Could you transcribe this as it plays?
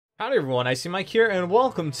Howdy everyone, I see Mike here, and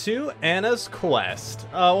welcome to Anna's Quest.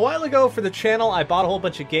 A while ago for the channel, I bought a whole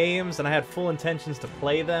bunch of games, and I had full intentions to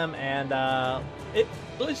play them, and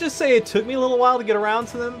let's just say it took me a little while to get around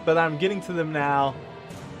to them, but I'm getting to them now.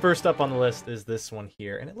 First up on the list is this one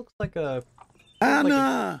here, and it looks like a...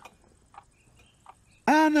 Anna!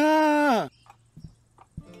 Anna!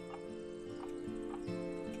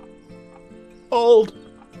 Old!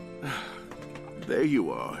 There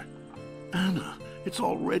you are. Anna, it's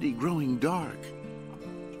already growing dark.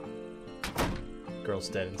 Girl's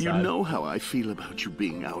dead inside. You know how I feel about you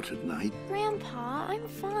being out at night. Grandpa, I'm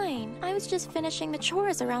fine. I was just finishing the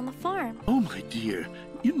chores around the farm. Oh, my dear,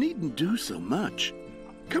 you needn't do so much.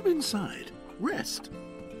 Come inside. Rest.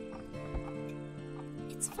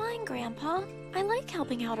 It's fine, Grandpa. I like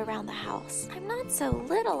helping out around the house. I'm not so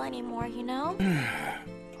little anymore, you know?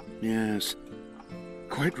 Yes.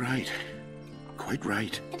 Quite right. Quite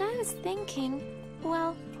right. And I was thinking,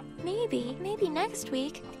 well, maybe next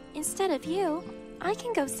week, instead of you, I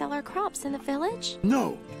can go sell our crops in the village.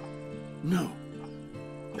 No. No.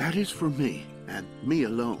 That is for me, and me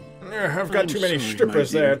alone. I've got I'm too many sorry,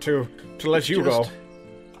 strippers my dear. there to let you go.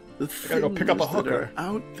 The gotta go pick up a things that hooker. are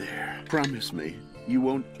out there. Promise me, you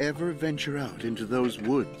won't ever venture out into those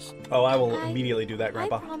woods. Oh, I will immediately do that, I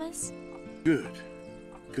Grandpa. promise. Good.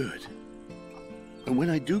 Good. And when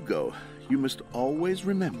I do go, you must always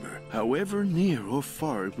remember, however near or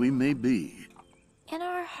far we may be. In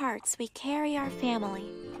our hearts, we carry our family.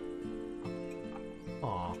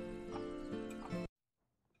 Aw.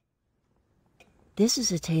 This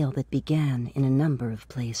is a tale that began in a number of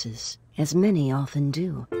places, as many often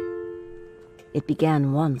do. It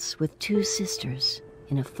began once with two sisters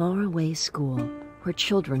in a faraway school where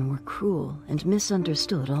children were cruel and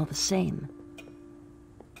misunderstood all the same.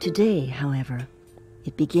 Today, however,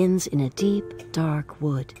 it begins in a deep, dark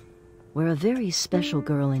wood where a very special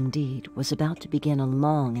girl indeed was about to begin a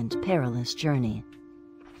long and perilous journey.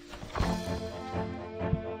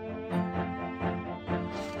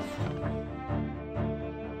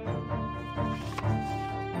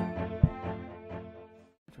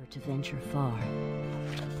 To venture far.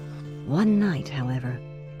 One night, however,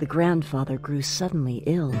 the grandfather grew suddenly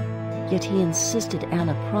ill, yet he insisted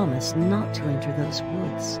Anna promise not to enter those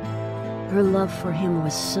woods. Her love for him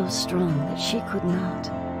was so strong that she could not,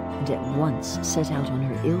 and at once set out on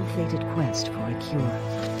her ill-fated quest for a cure.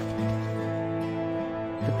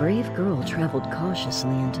 The brave girl traveled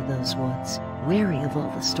cautiously into those woods, wary of all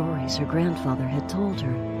the stories her grandfather had told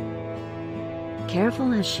her.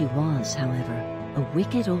 Careful as she was, however, a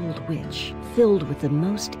wicked old witch, filled with the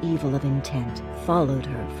most evil of intent, followed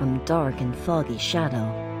her from dark and foggy shadow.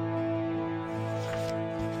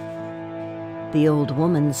 The old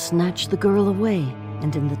woman snatched the girl away,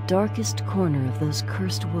 and in the darkest corner of those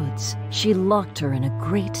cursed woods, she locked her in a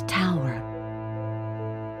great tower.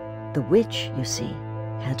 The witch, you see,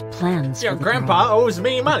 had plans Your for the grandpa girl. owes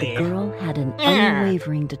me money. The girl had an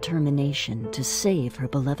unwavering determination to save her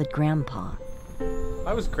beloved grandpa.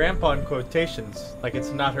 Why was Grandpa in quotations? Like it's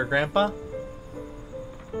not her grandpa?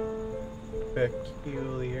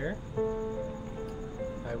 Peculiar.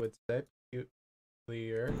 I would say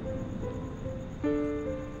peculiar.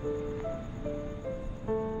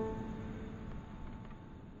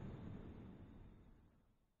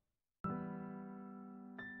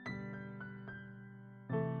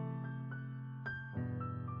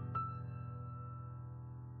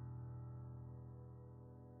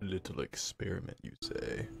 Little experiment, you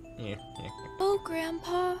say? Oh,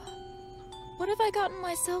 Grandpa, what have I gotten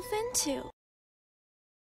myself into?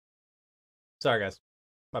 Sorry, guys.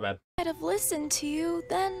 My bad. I'd have listened to you,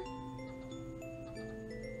 then...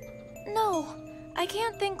 No, I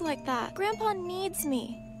can't think like that. Grandpa needs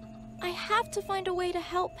me. I have to find a way to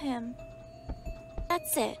help him.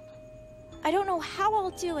 That's it. I don't know how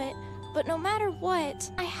I'll do it, but no matter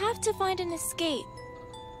what, I have to find an escape.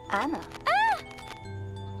 Anna.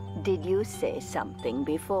 Did you say something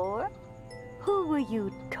before? Who were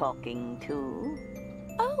you talking to?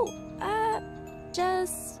 Oh,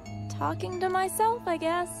 just talking to myself, I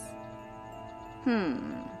guess.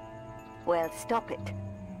 Well, stop it.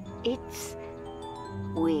 It's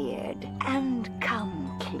weird. And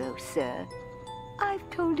come closer. I've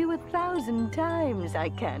told you 1,000 times I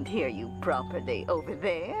can't hear you properly over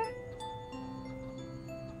there.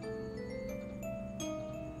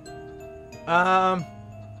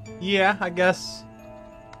 Yeah, I guess.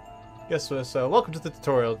 So. Welcome to the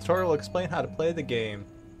tutorial. The tutorial will explain how to play the game.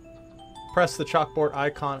 Press the chalkboard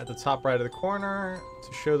icon at the top right of the corner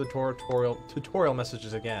to show the tutorial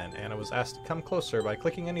messages again. Anna was asked to come closer. By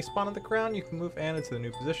clicking any spot on the ground, you can move Anna to the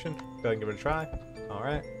new position. Go ahead and give it a try.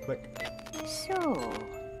 Alright, click. So,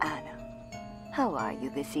 Anna, are you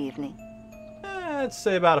this evening? I'd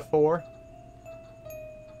say about a 4.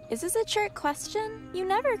 Is this a trick question? You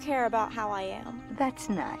never care about how I am. That's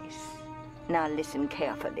nice. Now listen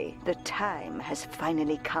carefully. The time has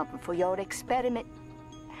finally come for your experiment.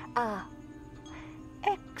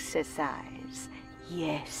 Exercise.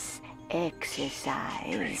 Yes, exercise.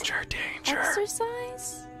 Danger.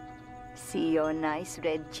 Exercise? See your nice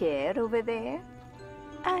red chair over there?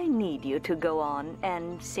 I need you to go on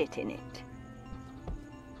and sit in it.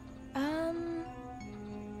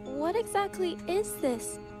 What exactly is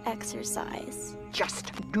this exercise?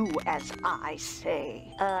 Just do as I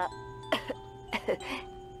say.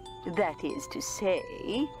 That is to say,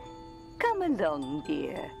 come along,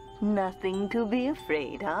 dear. Nothing to be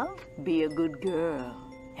afraid of. Be a good girl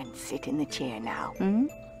and sit in the chair now, hmm?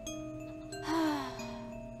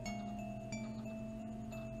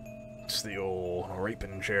 It's the old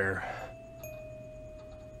raping chair.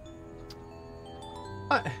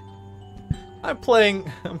 I'm playing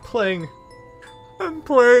a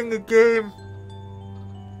game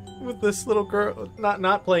with this little girl.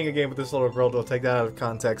 Not playing a game with this little girl, don't take that out of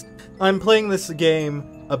context. I'm playing this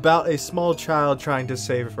game about a small child trying to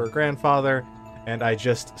save her grandfather, and I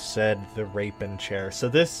just said the raping chair. So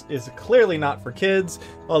this is clearly not for kids,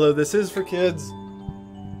 although this is for kids.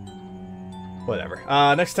 Whatever.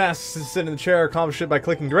 Next task is to sit in the chair. Accomplish it by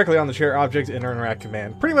clicking directly on the chair object in interact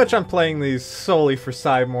command. Pretty much I'm playing these solely for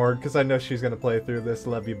Cyborg, because I know she's going to play through this.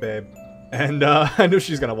 Love you, babe. And I know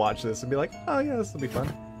she's going to watch this and be like, oh yeah, this will be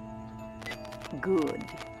fun. Good.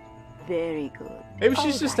 Very good. Maybe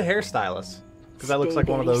she's just a hairstylist. Because that looks like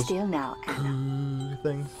one of those Still now, Anna.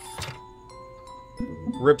 things.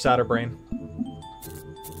 Rips out her brain.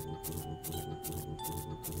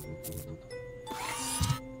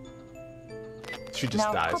 She just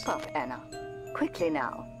now dies. pop up, Anna. Quickly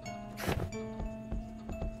now.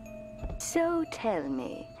 So tell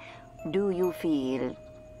me, do you feel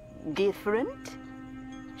different?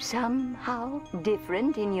 Somehow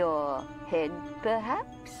different in your head,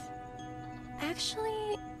 perhaps?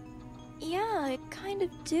 Actually, yeah, I kind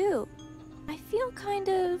of do. I feel kind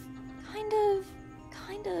of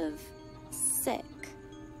sick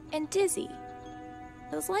and dizzy.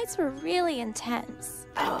 Those lights were really intense.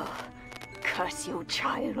 Oh, curse you,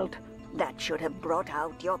 child. That should have brought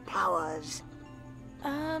out your powers.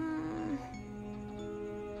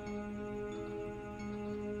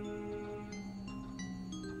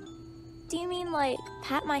 Do you mean like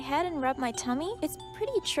pat my head and rub my tummy? It's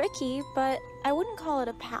pretty tricky, but I wouldn't call it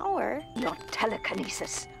a power. Your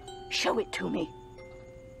telekinesis. Show it to me.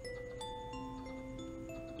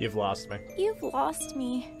 You've lost me. You've lost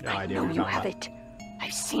me. No I idea know what you you're have talking about. it.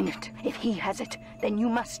 I've seen it. If he has it, then you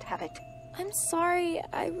must have it. I'm sorry,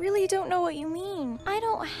 I really don't know what you mean. I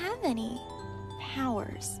don't have any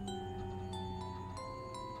powers.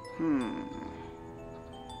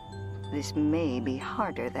 This may be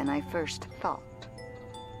harder than I first thought.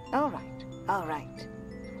 All right.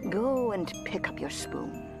 Go and pick up your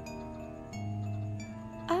spoon.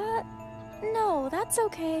 No, that's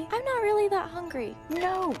okay. I'm not really that hungry.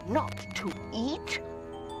 No, not to eat.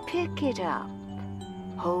 Pick it up.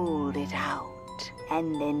 Hold it out.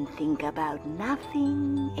 And then think about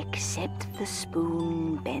nothing except the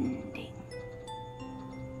spoon bending.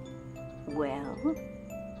 Well,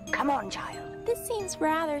 come on, child. This seems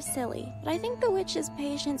rather silly, but I think the witch's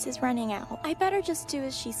patience is running out. I better just do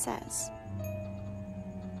as she says.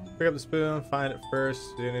 Pick up the spoon, find it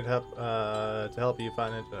first. You need help to help you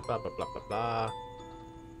find it. Blah blah blah blah blah.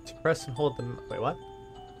 To press and hold them. Wait, what?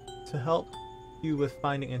 To help you with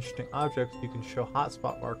finding interesting objects, you can show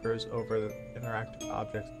hotspot markers over the interactive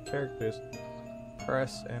objects and characters.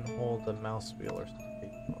 Press and hold the mouse wheel or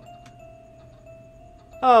something.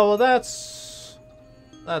 Oh well, this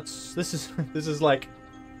is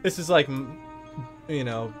like you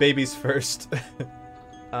know, baby's first.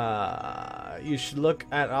 You should look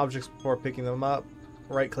at objects before picking them up.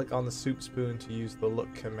 Right-click on the soup spoon to use the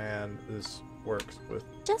look command. This works with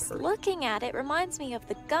Just first. looking at it reminds me of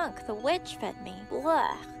the gunk the witch fed me.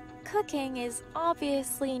 Blah. Cooking is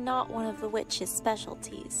obviously not one of the witch's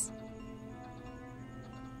specialties.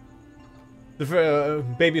 The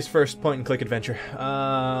baby's first point-and-click adventure.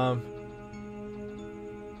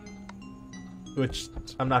 Which,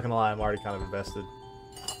 I'm not gonna lie, I'm already kind of invested.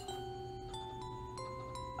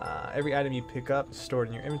 Every item you pick up is stored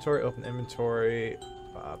in your inventory. Open the inventory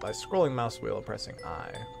by scrolling mouse wheel and pressing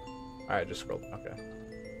I. Alright, just scroll. Okay.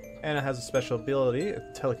 Anna has a special ability,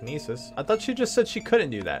 telekinesis. I thought she just said she couldn't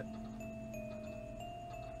do that.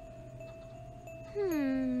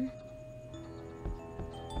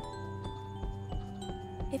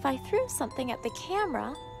 If I threw something at the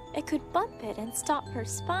camera, It could bump it and stop her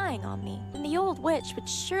spying on me. And the old witch would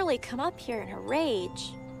surely come up here in a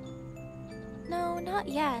rage. No, not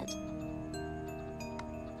yet.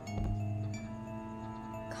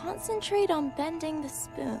 Concentrate on bending the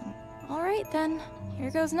spoon. Alright then,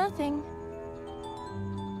 here goes nothing.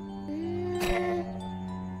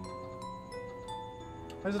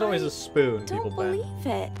 Why is it always a spoon Don't people bend? believe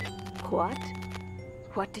it. What?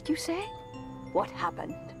 What did you say? What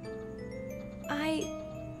happened? I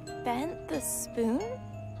bent the spoon?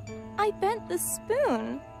 I bent the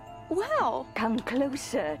spoon. Wow. Come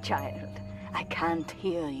closer, child. I can't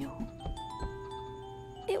hear you.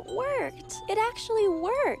 It worked. It actually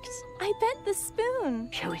worked. I bent the spoon.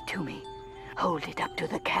 Show it to me. Hold it up to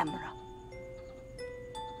the camera.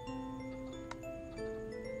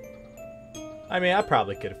 I mean, I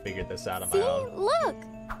probably could have figured this out on See? my own. Look.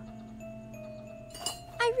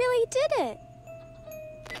 I really did it.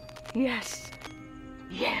 Yes.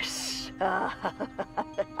 Yes.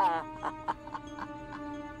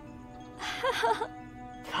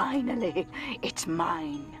 Finally, it's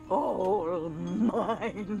mine. All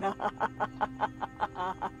mine.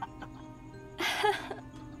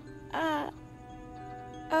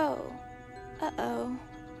 Oh. Uh-oh.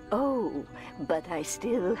 Oh, but I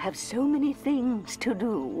still have so many things to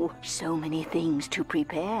do. So many things to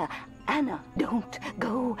prepare. Anna, don't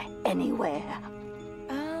go anywhere.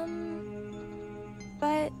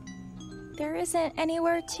 But there isn't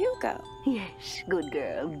anywhere to go. Yes, good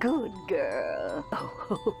girl, good girl.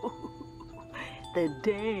 Oh, the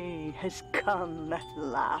day has come at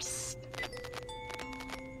last.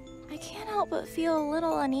 I can't help but feel a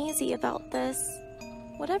little uneasy about this.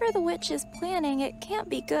 Whatever the witch is planning, it can't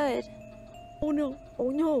be good. Oh no, oh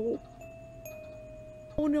no.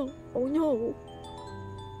 Oh no, oh no.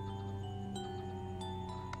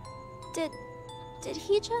 Did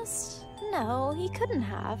he just... No, he couldn't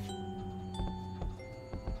have.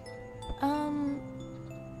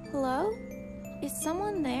 Hello? Is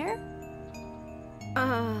someone there?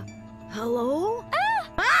 Hello?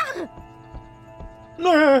 Ah!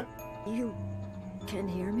 You can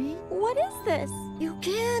hear me? What is this? You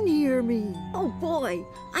can hear me. Oh boy,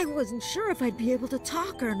 I wasn't sure if I'd be able to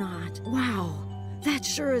talk or not. Wow, that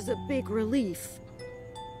sure is a big relief.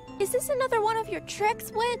 Is this another one of your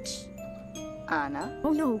tricks, witch? Anna?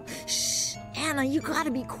 Oh no, shh, Anna, you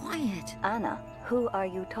gotta be quiet. Anna, who are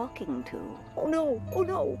you talking to? Oh no,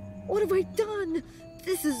 what have I done?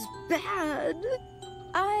 This is bad.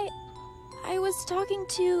 I was talking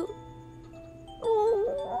to...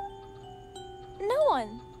 Oh. No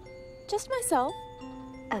one. Just myself.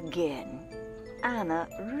 Again. Anna,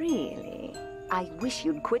 really? I wish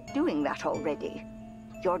you'd quit doing that already.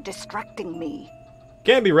 You're distracting me.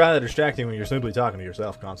 Can be rather distracting when you're simply talking to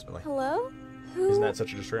yourself constantly. Hello? Who Isn't that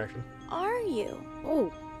such a distraction? are you?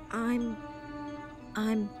 Oh, I'm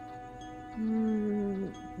I'm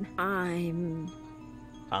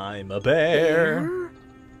a bear.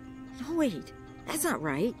 No, wait, that's not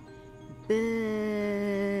right.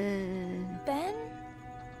 Ben?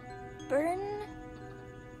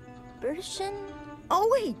 Bertian? Oh,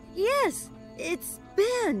 wait, yes, it's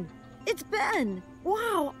Ben. It's Ben.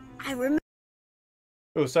 Wow, I remember.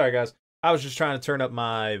 Oh, sorry, guys. I was just trying to turn up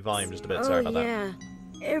my volume just a bit. Sorry about that. Yeah,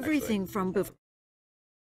 everything from before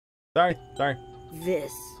Sorry.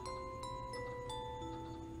 this.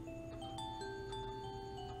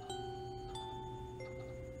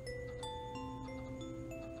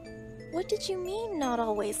 What did you mean not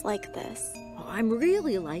always like this? Oh, I'm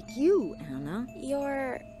really like you, Anna.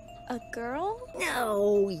 You're a girl?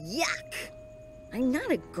 No, yuck. I'm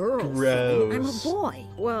not a girl. Sammy. Gross. I'm a boy.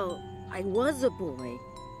 Well, I was a boy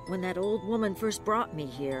when that old woman first brought me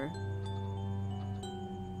here.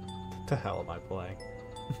 What the hell am I playing?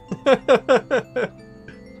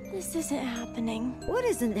 This isn't happening. What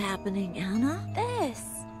isn't happening, Anna? This.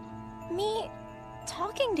 Me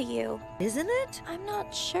talking to you. Isn't it? I'm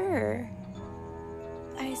not sure.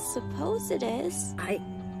 I suppose it is. I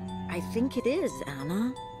think it is,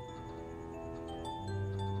 Anna.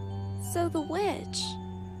 So the witch,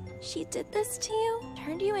 she did this to you?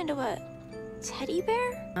 Turned you into a teddy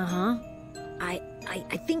bear? Uh-huh.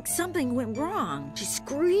 I think something went wrong. She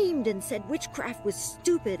screamed and said witchcraft was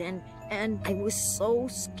stupid and I was so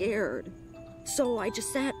scared. So I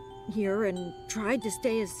just sat here and tried to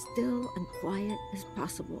stay as still and quiet as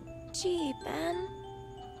possible. Gee, Ben.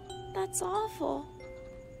 That's awful.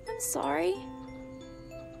 I'm sorry.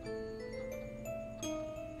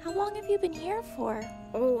 How long have you been here for?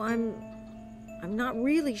 Oh, I'm not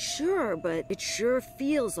really sure, but it sure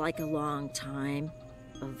feels like a long time.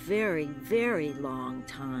 A very, very long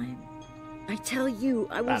time. I tell you,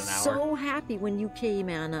 I was About an hour. so happy when you came,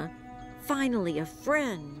 Anna. Finally, a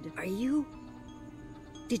friend. Are you...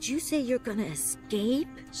 Did you say you're gonna escape?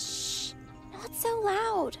 Shh, not so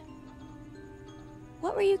loud.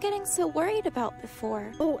 What were you getting so worried about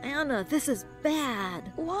before? Oh, Anna, this is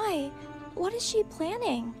bad. Why? What is she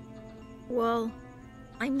planning? Well,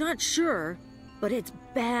 I'm not sure, but it's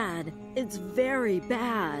bad. It's very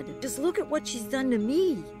bad. Just look at what she's done to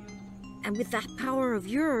me. And with that power of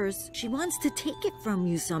yours, she wants to take it from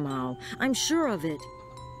you somehow. I'm sure of it.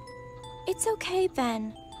 It's okay,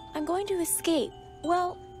 Ben. I'm going to escape.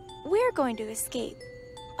 Well, we're going to escape.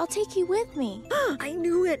 I'll take you with me. I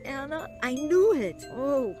knew it, Anna. I knew it.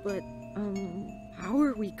 Oh, but, how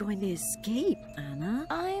are we going to escape, Anna?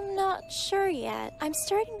 I'm not sure yet. I'm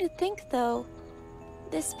starting to think, though,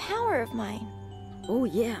 this power of mine. Oh,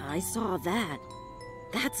 yeah, I saw that.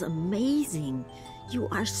 That's amazing. You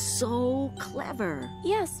are so clever.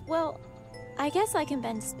 Yes, well, I guess I can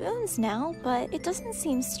bend spoons now, but it doesn't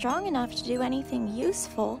seem strong enough to do anything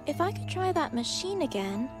useful. If I could try that machine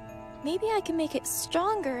again, maybe I can make it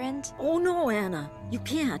stronger and... Oh, no, Anna. You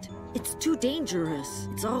can't. It's too dangerous.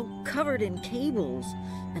 It's all covered in cables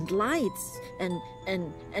and lights and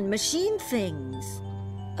machine things.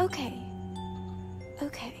 Okay.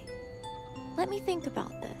 Let me think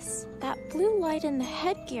about this. That blue light in the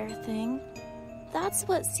headgear thing, that's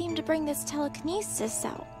what seemed to bring this telekinesis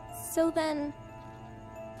out. So then,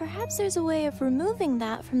 perhaps there's a way of removing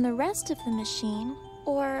that from the rest of the machine,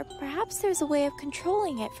 or perhaps there's a way of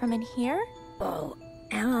controlling it from in here? Oh,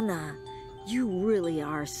 Anna, you really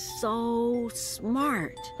are so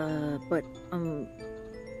smart. But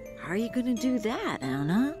how are you gonna do that,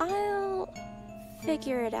 Anna? I'll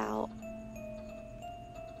figure it out.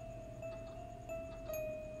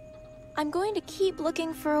 I'm going to keep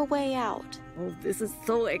looking for a way out. Oh, this is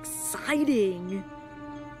so exciting.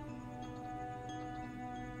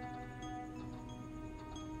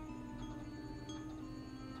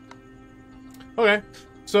 Okay,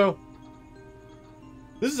 so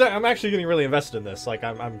this is I'm actually getting really invested in this. Like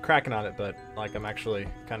I'm cracking on it, but like I'm actually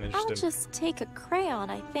kind of I'll interested. just take a crayon,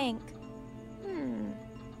 I think.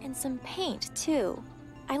 And some paint, too.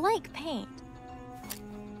 I like paint.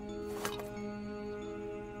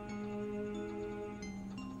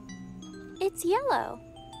 It's yellow.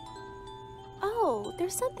 Oh,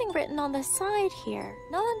 there's something written on the side here.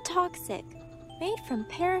 Non-toxic. Made from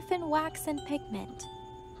paraffin, wax, and pigment.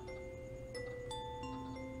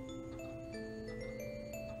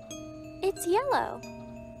 It's yellow.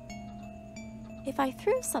 If I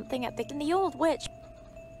threw something at the old witch...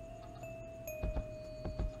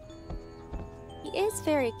 He is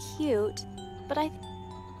very cute, but he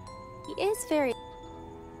is very...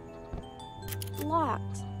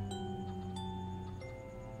 locked.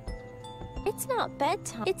 It's not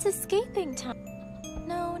bedtime. It's escaping time.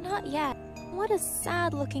 No, not yet. What a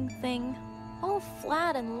sad-looking thing. All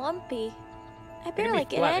flat and lumpy. I barely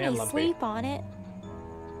get any sleep on it.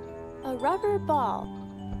 A rubber ball.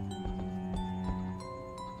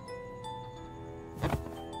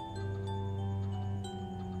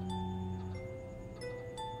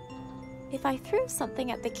 If I threw something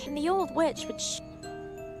at the old witch would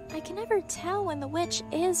I can never tell when the witch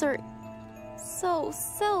is or...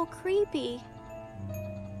 So creepy.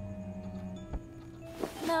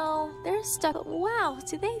 No, they're stuck. But wow,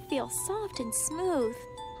 do they feel soft and smooth.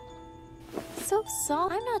 So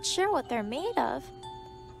soft. I'm not sure what they're made of.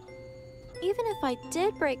 Even if I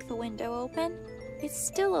did break the window open, it's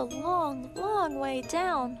still a long way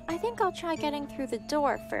down. I think I'll try getting through the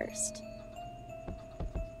door first.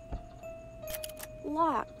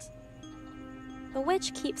 Locked. The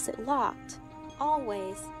witch keeps it locked.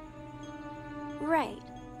 Always. Right.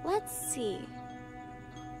 Let's see.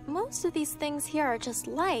 Most of these things here are just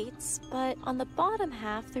lights, but on the bottom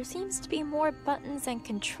half there seems to be more buttons and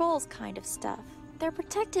controls kind of stuff. They're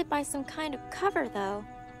protected by some kind of cover though.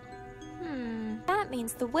 That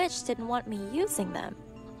means the witch didn't want me using them.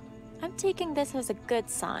 I'm taking this as a good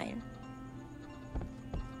sign.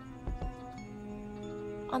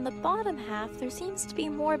 On the bottom half, there seems to be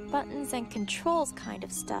more buttons and controls kind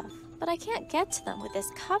of stuff, but I can't get to them with this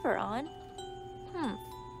cover on.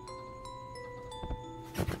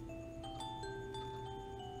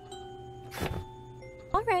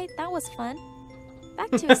 Alright, that was fun.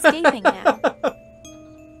 Back to escaping now.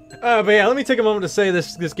 But yeah, let me take a moment to say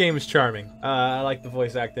this game is charming. I like the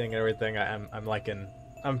voice acting and everything. I'm liking,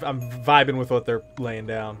 I'm vibing with what they're laying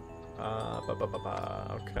down.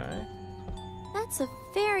 Okay. That's a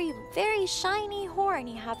very, very shiny horn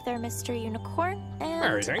you have there, Mr. Unicorn. And,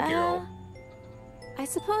 Very, thank you. I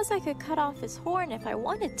suppose I could cut off his horn if I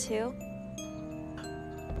wanted to.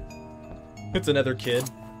 It's another kid.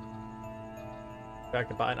 Back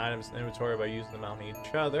to button items in inventory by using them on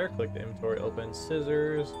each other. Click the inventory, open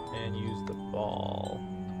scissors, and use the ball.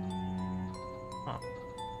 Huh.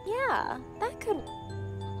 Yeah, that could...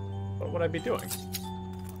 What would I be doing?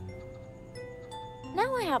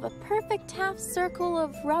 Now I have a perfect half circle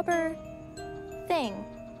of rubber... thing.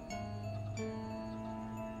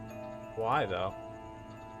 Why, though?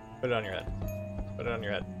 Put it on your head. Put it on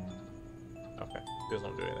your head. Okay. He doesn't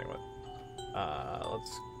want to do anything with it.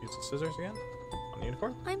 Let's use the scissors again. On the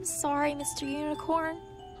unicorn? I'm sorry, Mr. Unicorn.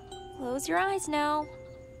 Close your eyes now.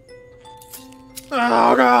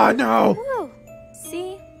 Oh, God, no! Whew.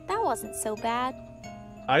 See? That wasn't so bad.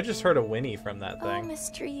 I just heard a whinny from that Oh, thing.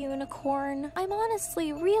 Mr. Unicorn. I'm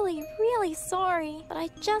honestly really, really sorry, but I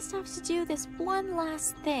just have to do this one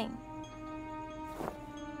last thing.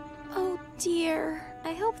 Oh dear.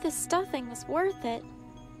 I hope the stuffing was worth it.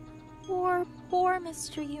 Poor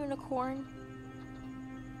Mr. Unicorn.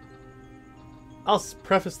 I'll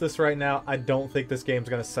preface this right now. I don't think this game's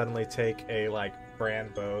gonna suddenly take a, like,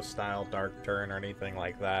 Brandbo style dark turn or anything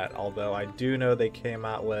like that. Although I do know they came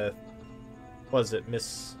out with, was it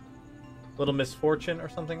Little Misfortune or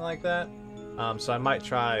something like that? So I might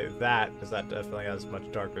try that, because that definitely has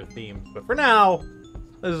much darker themes. But for now,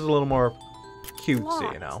 this is a little more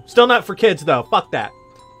cutesy, you know. Still not for kids, though. Fuck that.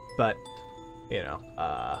 But, you know,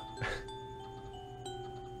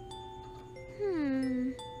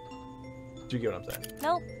 Do you get what I'm saying?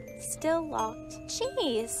 Nope. Still locked.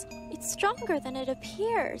 Jeez. It's stronger than it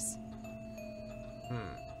appears.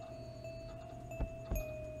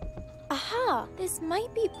 Aha! This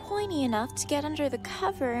might be pointy enough to get under the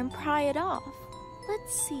cover and pry it off.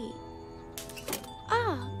 Let's see.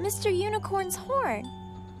 Ah, Mr. Unicorn's horn.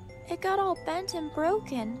 It got all bent and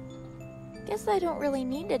broken. Guess I don't really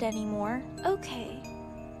need it anymore. Okay.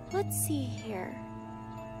 Let's see here.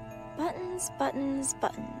 Buttons, buttons,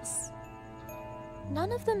 buttons.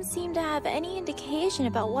 None of them seem to have any indication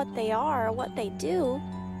about what they are or what they do.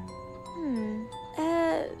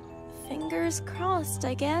 Fingers crossed,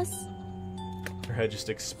 I guess. Your head just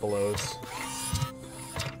explodes.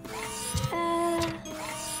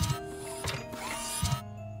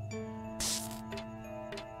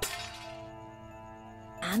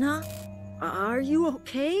 Anna? Are you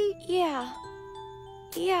okay? Yeah,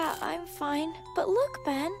 I'm fine. But look,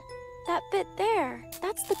 Ben. That bit there,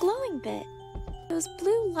 that's the glowing bit. Those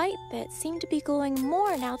blue light bits seem to be glowing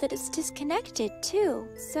more now that it's disconnected, too.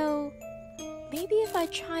 So, maybe if I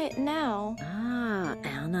try it now... Ah,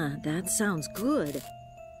 Anna, that sounds good.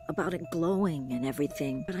 About it glowing and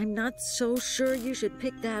everything. But I'm not so sure you should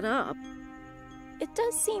pick that up. It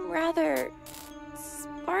does seem rather...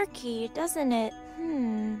 sparky, doesn't it?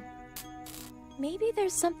 Maybe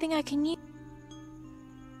there's something I can use...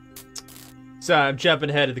 So I'm jumping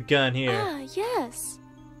ahead of the gun here. Ah, yes.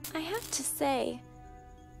 I have to say,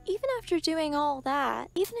 even after doing all that,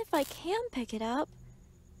 even if I can pick it up,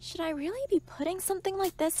 should I really be putting something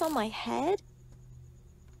like this on my head?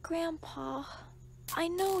 Grandpa, I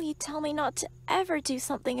know you'd tell me not to ever do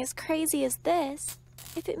something as crazy as this.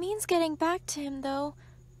 If it means getting back to him, though,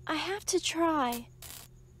 I have to try.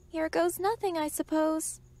 Here goes nothing, I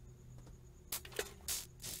suppose.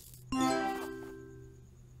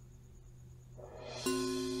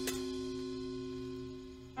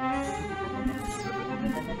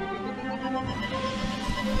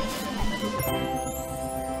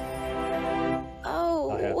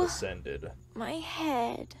 I have ascended. My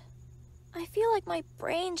head. I feel like my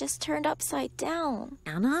brain just turned upside down.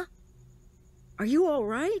 Anna? Are you all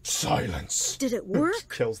right? Silence. Did it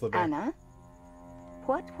work? Kills the bear. Anna?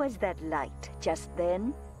 What was that light just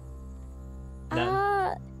then?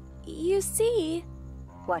 None. You see...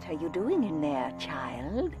 What are you doing in there,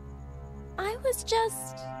 child? I was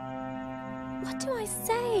just... What do I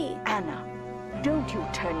say? Anna, don't you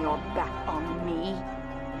turn your back on me.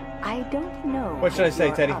 I don't know What should I say,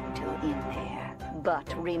 you're Teddy? up to in there, but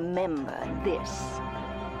remember this.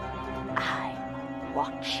 I'm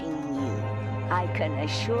watching you. I can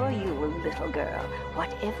assure you, little girl,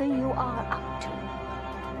 whatever you are up to,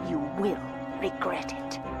 you will regret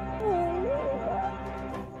it.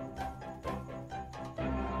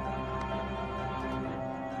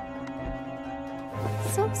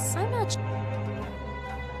 So much.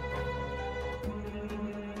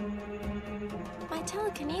 My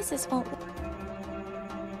telekinesis won't.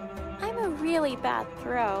 I'm a really bad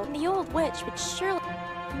throw. The old witch would surely.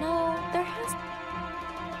 No, there has.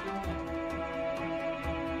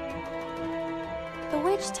 The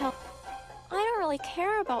witch tell. I don't really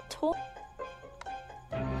care about toy.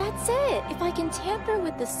 That's it. If I can tamper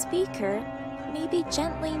with the speaker, maybe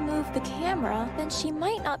gently move the camera, then she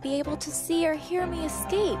might not be able to see or hear me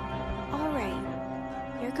escape. Alright,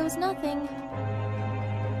 here goes nothing.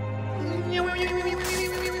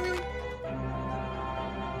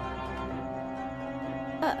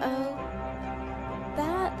 Uh-oh.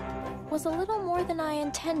 That was a little more than I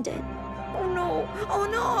intended. Oh no! Oh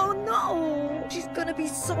no! No! She's gonna be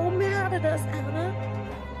so mad at us, Anna.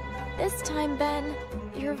 This time, Ben,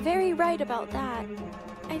 you're very right about that.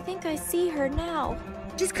 I think I see her now.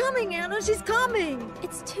 She's coming, Anna! She's coming!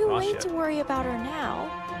 It's too late to worry about her now.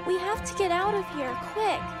 We have to get out of here,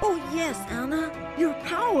 quick! Oh yes, Anna! Your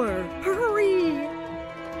power! Hurry!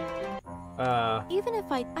 Even if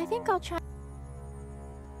I think I'll try.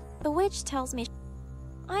 The witch tells me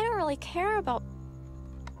I don't really care about.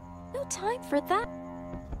 No time for that.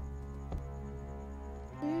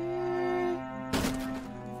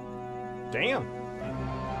 Damn.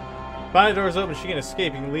 Find the door's open, she can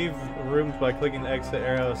escape. You can leave the room by clicking the exit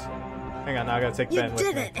arrows. Hang on, now I gotta take Ben with me.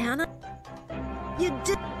 You did it, Anna! You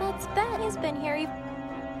did. That's Ben. He's been here.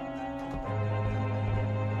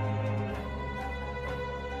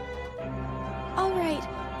 All right,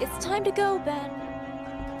 it's time to go, Ben.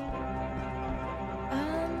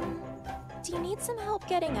 Do you need some help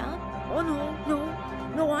getting up? Oh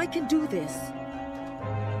no, I can do this.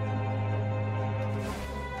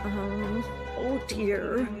 Oh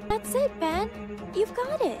dear. That's it, Ben. You've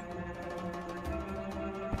got it.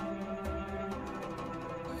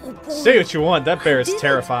 Oh, boy. Say what you want, that bear is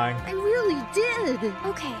terrifying. I really did.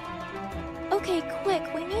 Okay,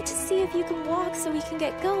 quick. We need to see if you can walk so we can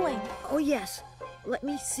get going. Oh yes, let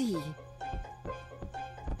me see.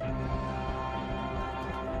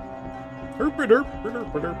 Well,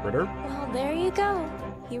 there you go.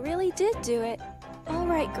 He really did do it. All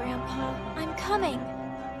right, Grandpa, I'm coming.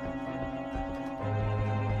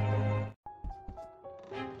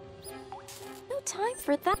 No time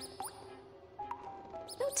for that.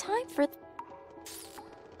 No time for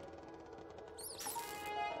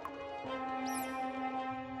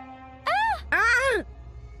Ah!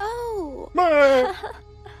 Oh!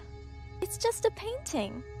 It's just a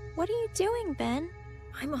painting. What are you doing, Ben?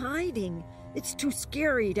 I'm hiding. It's too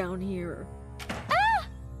scary down here. Ah!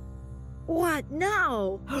 What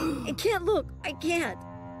now? I can't look. I can't.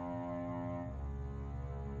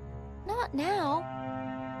 Not now.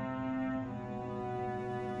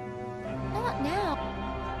 Not now.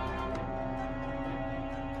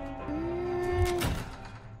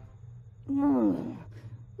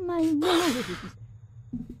 My nose.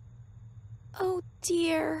 Oh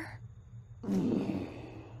dear.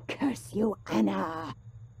 Curse you, Anna.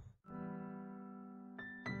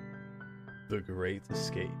 The Great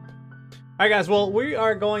Escape. Alright guys, well, we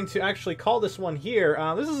are going to actually call this one here.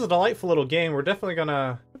 This is a delightful little game. We're definitely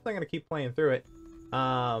gonna keep playing through it.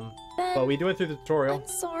 Ben, But we went through the tutorial. I'm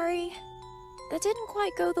sorry. That didn't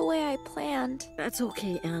quite go the way I planned. That's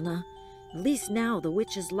okay, Anna. At least now the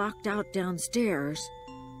witch is locked out downstairs.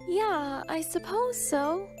 Yeah, I suppose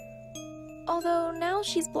so. Although now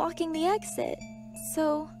she's blocking the exit.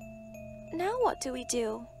 So, now what do we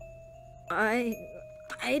do? I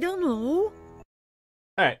don't know.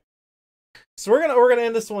 Alright. So we're gonna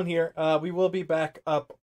end this one here. We will be back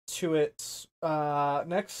up to it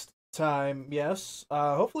next time, yes.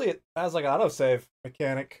 Hopefully it has like an autosave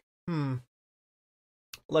mechanic.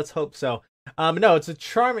 Let's hope so. No, it's a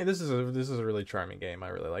charming this is a really charming game. I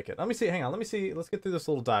really like it. Let me see, hang on, let's get through this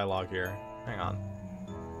little dialogue here. Hang on.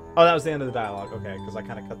 Oh, that was the end of the dialogue, okay, because I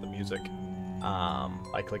kinda cut the music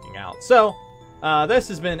by clicking out. So this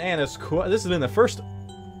has been this has been the first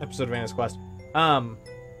episode of Anna's Quest.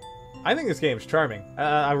 I think this game is charming.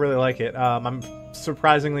 I really like it. I'm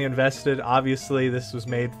surprisingly invested. Obviously, this was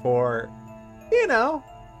made for, you know,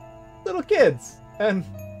 little kids. And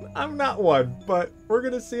I'm not one, but we're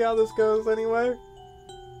going to see how this goes anyway.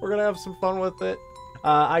 We're going to have some fun with it.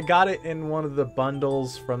 I got it in one of the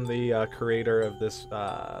bundles from the creator of this.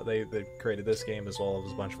 They created this game as well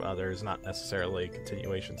as a bunch of others. Not necessarily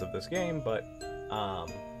continuations of this game, but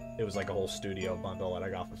it was like a whole studio bundle that I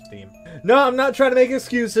got from Steam. No, I'm not trying to make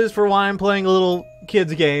excuses for why I'm playing a little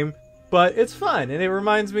kids game, but it's fun, and it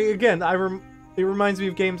reminds me, again, it reminds me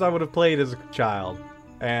of games I would have played as a child,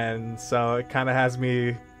 and so it kind of has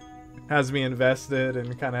me invested,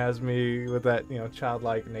 and kind of has me with that, you know,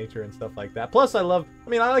 childlike nature and stuff like that. Plus, I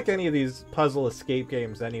like any of these puzzle escape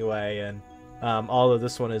games anyway, and although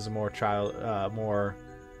this one is more more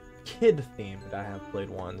kid themed, I have played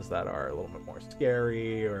ones that are a little bit more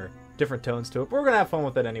scary or different tones to it, but we're gonna have fun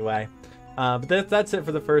with it anyway. But that's it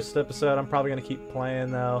for the first episode. I'm probably gonna keep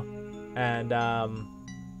playing though, and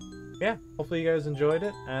yeah, hopefully you guys enjoyed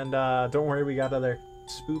it, and don't worry, we got other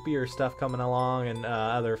spoopier stuff coming along and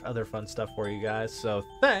other fun stuff for you guys. So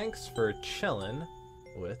thanks for chilling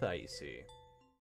with Icy.